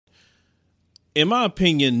in my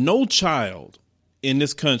opinion, no child in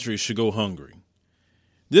this country should go hungry.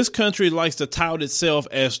 This country likes to tout itself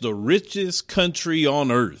as the richest country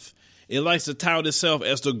on earth. It likes to tout itself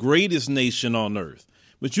as the greatest nation on earth.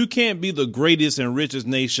 But you can't be the greatest and richest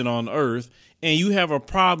nation on earth and you have a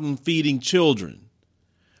problem feeding children.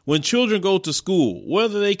 When children go to school,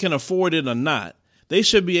 whether they can afford it or not, they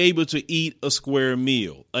should be able to eat a square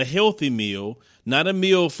meal, a healthy meal, not a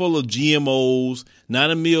meal full of GMOs,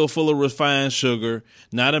 not a meal full of refined sugar,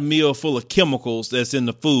 not a meal full of chemicals that's in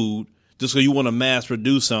the food just because you want to mass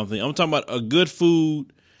produce something. I'm talking about a good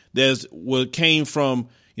food that's what came from,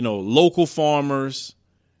 local farmers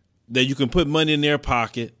that you can put money in their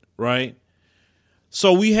pocket, right?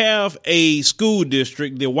 So we have a school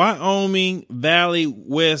district, the Wyoming Valley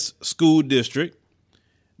West School District.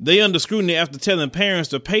 They under scrutiny after telling parents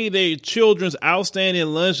to pay their children's outstanding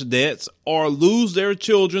lunch debts or lose their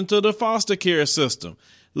children to the foster care system.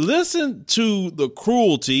 Listen to the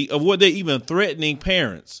cruelty of what they're even threatening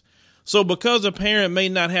parents. So because a parent may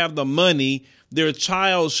not have the money, their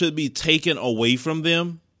child should be taken away from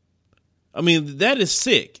them. I mean, that is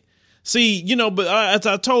sick. See, but as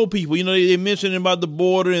I told people, they mentioned about the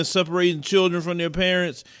border and separating children from their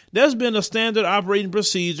parents. That's been a standard operating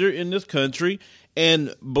procedure in this country,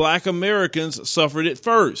 and Black Americans suffered it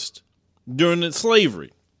first during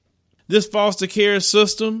slavery. This foster care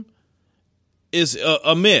system is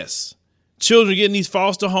a mess. Children get in these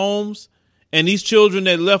foster homes, and these children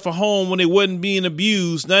that left a home when they wasn't being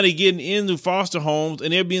abused, now they're getting into foster homes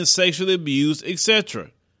and they're being sexually abused, etc.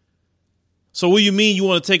 So what do you mean you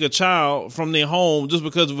want to take a child from their home just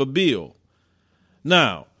because of a bill?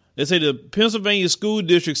 Now, they say the Pennsylvania School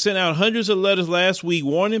District sent out hundreds of letters last week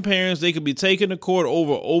warning parents they could be taken to court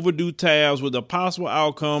over overdue tabs with the possible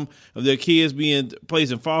outcome of their kids being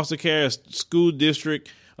placed in foster care. School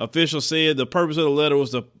district officials said the purpose of the letter was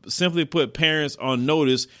to simply put parents on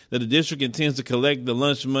notice that the district intends to collect the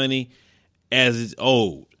lunch money as it's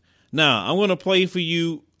owed. Now, I'm going to play for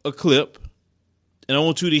you a clip. And I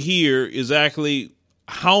want you to hear exactly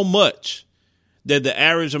how much that the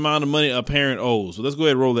average amount of money a parent owes. So let's go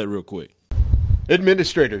ahead and roll that real quick.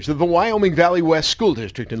 Administrators of the Wyoming Valley West School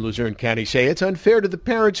District in Luzerne County say it's unfair to the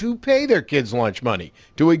parents who pay their kids' lunch money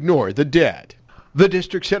to ignore the debt. The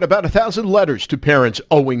district sent about 1,000 letters to parents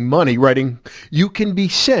owing money, writing, "You can be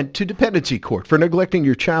sent to dependency court for neglecting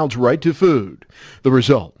your child's right to food. The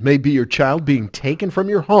result may be your child being taken from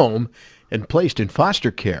your home and placed in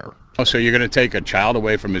foster care." So you're going to take a child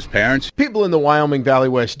away from his parents? People in the Wyoming Valley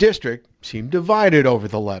West District seem divided over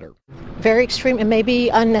the letter. Very extreme and maybe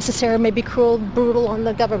unnecessary, maybe cruel, brutal on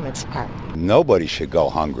the government's part. Nobody should go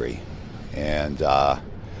hungry. And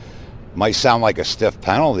might sound like a stiff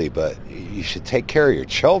penalty, but you should take care of your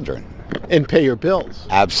children. And pay your bills.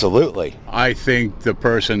 Absolutely. I think the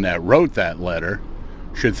person that wrote that letter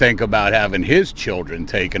should think about having his children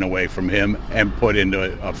taken away from him and put into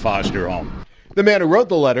a foster home. The man who wrote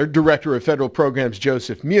the letter, Director of Federal Programs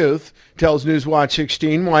Joseph Muth, tells Newswatch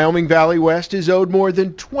 16 Wyoming Valley West is owed more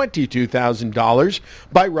than $22,000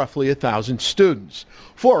 by roughly 1,000 students.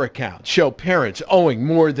 4 accounts show parents owing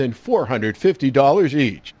more than $450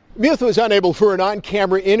 each. Muth was unable for an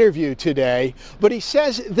on-camera interview today, but he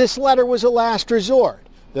says this letter was a last resort,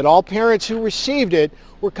 that all parents who received it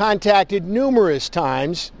were contacted numerous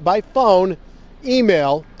times by phone,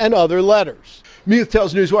 email, and other letters. Muth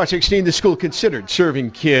tells Newswatch 16 the school considered serving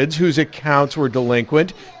kids whose accounts were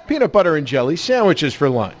delinquent peanut butter and jelly sandwiches for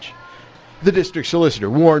lunch. The district solicitor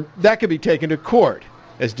warned that could be taken to court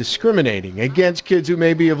as discriminating against kids who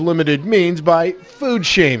may be of limited means by food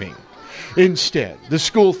shaming. Instead, the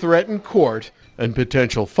school threatened court and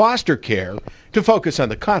potential foster care to focus on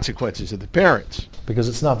the consequences of the parents. Because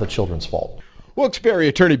it's not the children's fault. Wilkes-Barre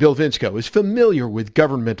attorney Bill Vinsko is familiar with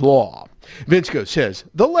government law. Vinsko says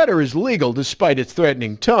the letter is legal despite its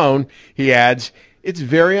threatening tone. He adds, it's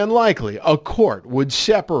very unlikely a court would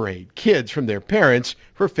separate kids from their parents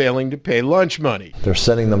for failing to pay lunch money. They're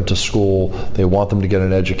sending them to school. They want them to get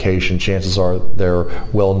an education. Chances are they're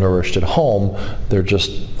well nourished at home. They're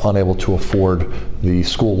just unable to afford the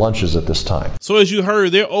school lunches at this time. So as you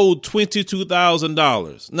heard, they're owed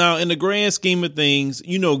 $22,000. Now, in the grand scheme of things,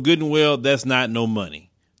 you know good and well that's not no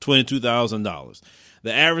money, $22,000.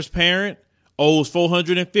 The average parent owes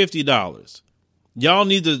 $450. Y'all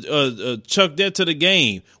need to chuck that to the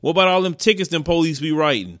game. What about all them tickets them police be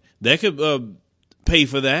writing? That could pay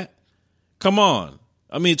for that. Come on.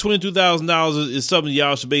 I mean, $22,000 is something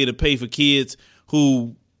y'all should be able to pay for kids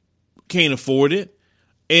who can't afford it.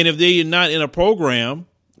 And if they're not in a program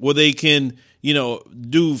where they can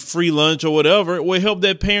do free lunch or whatever, it will help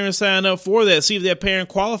that parent sign up for that, see if that parent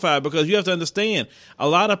qualified, because you have to understand a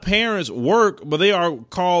lot of parents work, but they are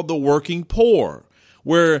called the working poor,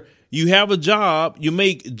 where you have a job, you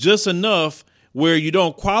make just enough where you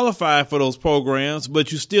don't qualify for those programs,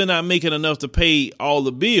 but you're still not making enough to pay all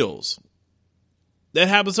the bills. That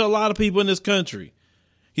happens to a lot of people in this country.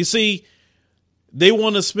 You see, they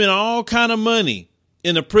want to spend all kind of money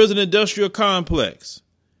in the prison industrial complex.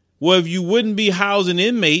 Well, if you wouldn't be housing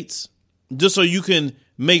inmates just so you can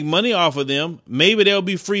make money off of them, maybe there'll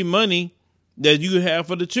be free money that you have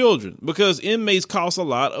for the children, because inmates cost a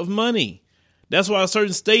lot of money. That's why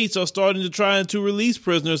certain states are starting to try to release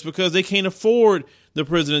prisoners, because they can't afford the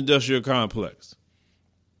prison industrial complex.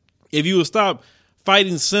 If you would stop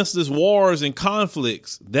fighting senseless wars and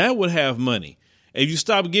conflicts, that would have money. If you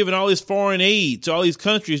stop giving all this foreign aid to all these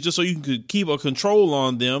countries just so you could keep a control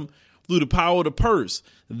on them through the power of the purse,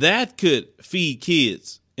 that could feed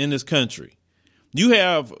kids in this country. You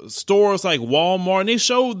have stores like Walmart, and they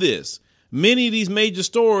showed this. Many of these major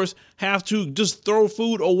stores have to just throw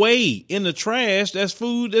food away in the trash. That's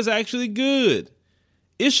food that's actually good.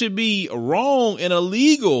 It should be wrong and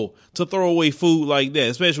illegal to throw away food like that,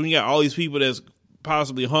 especially when you got all these people that's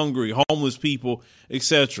possibly hungry, homeless people,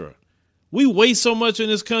 etc. We waste so much in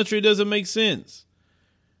this country, it doesn't make sense.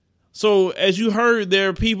 So as you heard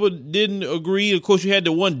there, people didn't agree. Of course, you had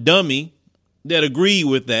the one dummy that agreed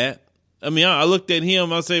with that. I mean, I looked at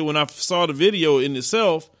him, I say, when I saw the video in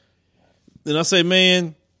itself, and I say,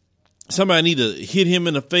 man, somebody need to hit him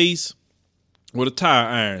in the face with a tire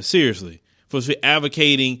iron, seriously, for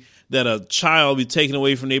advocating that a child be taken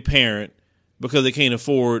away from their parent because they can't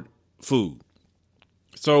afford food.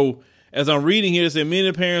 So as I'm reading here, it said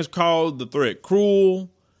many parents called the threat cruel.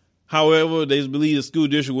 However, they believe the school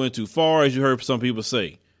district went too far, as you heard some people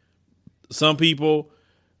say. Some people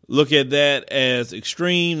look at that as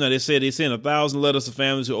extreme. Now, they said they sent 1,000 letters to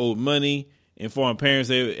families who owed money, informing parents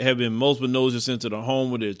there have been multiple notices sent to the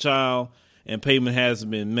home with their child, and payment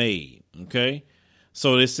hasn't been made. Okay,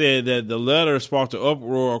 so they said that the letter sparked an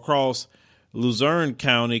uproar across Luzerne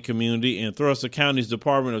County community and thrust the county's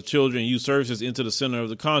Department of Children and Youth Services into the center of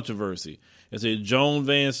the controversy. It said Joan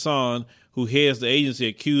Van Son, who heads the agency,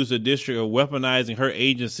 accused the district of weaponizing her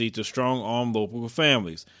agency to strong-arm local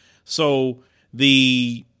families. So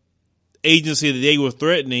the agency that they were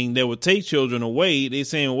threatening that would take children away, they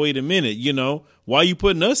saying, wait a minute, why are you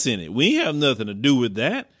putting us in it? We have nothing to do with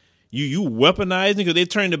that. You weaponizing, because they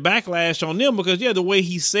turned the backlash on them because, the way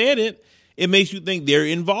he said it, it makes you think they're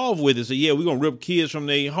involved with it. So, we're going to rip kids from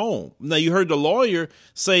their home. Now, you heard the lawyer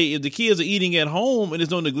say if the kids are eating at home and there's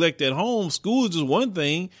no neglect at home, school is just one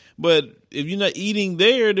thing. But if you're not eating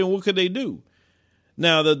there, then what could they do?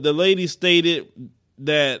 Now, the lady stated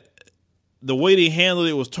that the way they handled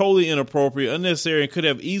it was totally inappropriate, unnecessary, and could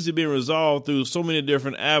have easily been resolved through so many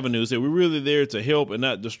different avenues that we're really there to help and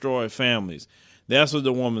not destroy families. That's what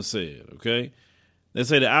the woman said, okay? They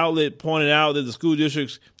say the outlet pointed out that the school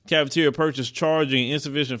district's cafeteria purchase charging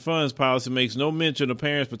insufficient funds policy makes no mention of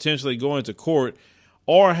parents potentially going to court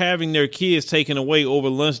or having their kids taken away over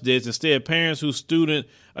lunch debts. Instead, parents whose student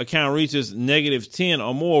account reaches -10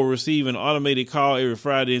 or more receive an automated call every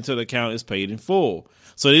Friday until the account is paid in full.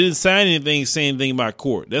 So they didn't sign anything saying anything about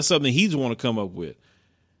court. That's something he's want to come up with.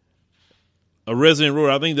 A resident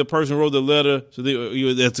wrote, I think the person wrote the letter, so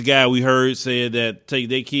that's the guy we heard said that take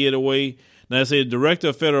their kid away. Now, it said Director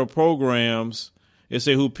of Federal Programs, it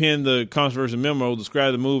said who penned the controversial memo,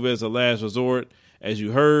 described the move as a last resort. As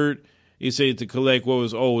you heard, he said to collect what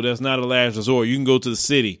was owed. That's not a last resort. You can go to the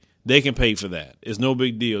city. They can pay for that. It's no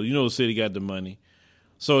big deal. The city got the money.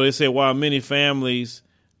 So they said while many families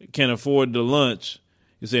can afford the lunch,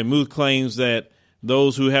 he said Muth claims that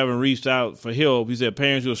those who haven't reached out for help, he said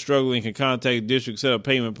parents who are struggling can contact the district, set up a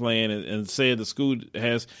payment plan, and said the school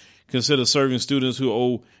has considered serving students who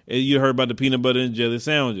owe, you heard about the peanut butter and jelly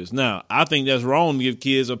sandwiches. Now, I think that's wrong to give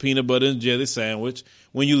kids a peanut butter and jelly sandwich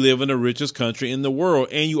when you live in the richest country in the world,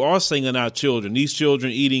 and you are singling out children. These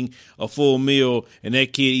children eating a full meal and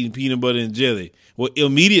that kid eating peanut butter and jelly. Well,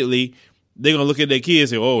 immediately, they're going to look at their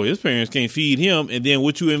kids and say, oh, his parents can't feed him. And then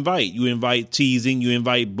what you invite teasing, you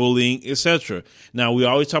invite bullying, etc. Now, we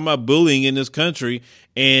always talk about bullying in this country,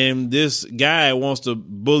 and this guy wants to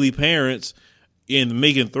bully parents in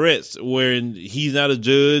making threats where he's not a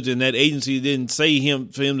judge and that agency didn't say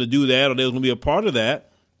for him to do that, or there was going to be a part of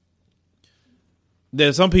that.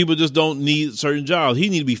 That some people just don't need certain jobs. He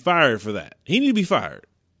need to be fired for that. He need to be fired.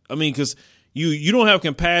 I mean, because you don't have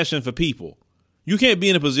compassion for people. You can't be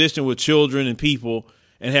in a position with children and people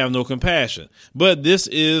and have no compassion. But this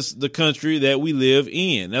is the country that we live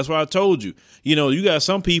in. That's why I told you, you got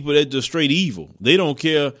some people that just straight evil. They don't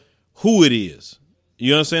care who it is.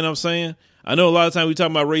 You understand what I'm saying? I know a lot of times we talk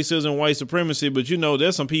about racism and white supremacy, but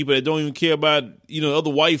there's some people that don't even care about, other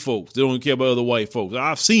white folks. They don't even care about other white folks.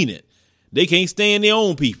 I've seen it. They can't stand their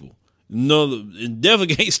own people. No, and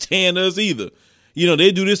definitely can't stand us either.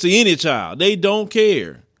 They do this to any child. They don't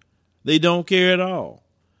care. They don't care at all.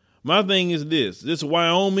 My thing is this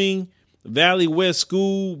Wyoming Valley West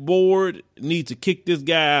School Board needs to kick this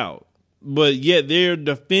guy out, but yet they're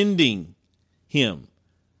defending him.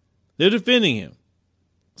 They're defending him.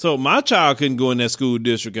 So my child couldn't go in that school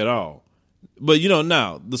district at all. But,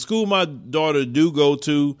 now the school my daughter do go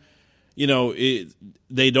to,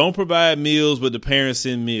 they don't provide meals, but the parents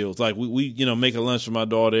send meals. Like we make a lunch for my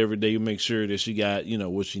daughter every day. We make sure that she got,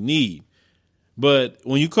 what she need. But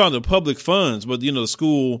when you call it public funds, but, the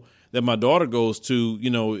school that my daughter goes to,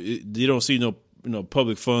 they don't see no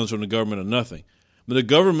public funds from the government or nothing. But the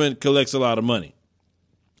government collects a lot of money.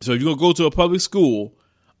 So if you're going to go to a public school,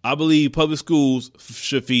 I believe public schools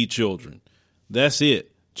should feed children. That's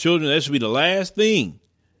it. Children, that should be the last thing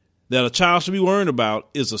that a child should be worrying about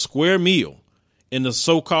is a square meal in the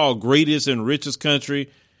so-called greatest and richest country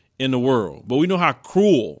in the world. But we know how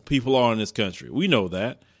cruel people are in this country. We know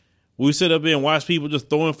that. We sit up here and watch people just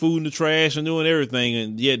throwing food in the trash and doing everything,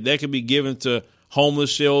 and yet that could be given to homeless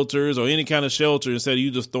shelters or any kind of shelter instead of you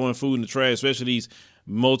just throwing food in the trash, especially these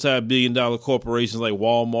multi-billion-dollar corporations like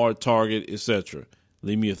Walmart, Target, etc.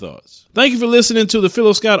 Leave me your thoughts. Thank you for listening to the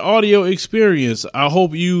Philo Scott audio experience. I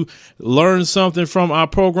hope you learned something from our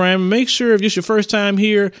program. Make sure if it's your first time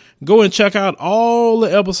here, go and check out all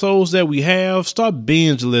the episodes that we have. Start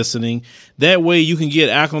binge listening. That way you can get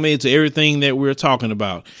acclimated to everything that we're talking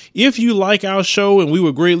about. If you like our show, and we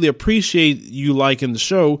would greatly appreciate you liking the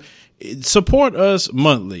show, support us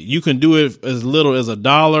monthly. You can do it as little as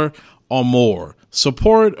 $1 or more.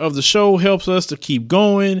 Support of the show helps us to keep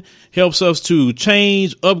going, helps us to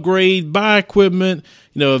change, upgrade, buy equipment.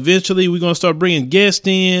 Eventually we're going to start bringing guests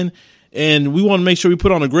in, and we want to make sure we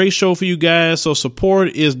put on a great show for you guys. So support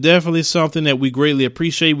is definitely something that we greatly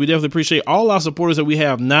appreciate. We definitely appreciate all our supporters that we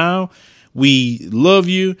have now. We love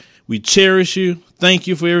you. We cherish you. Thank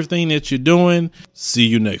you for everything that you're doing. See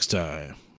you next time.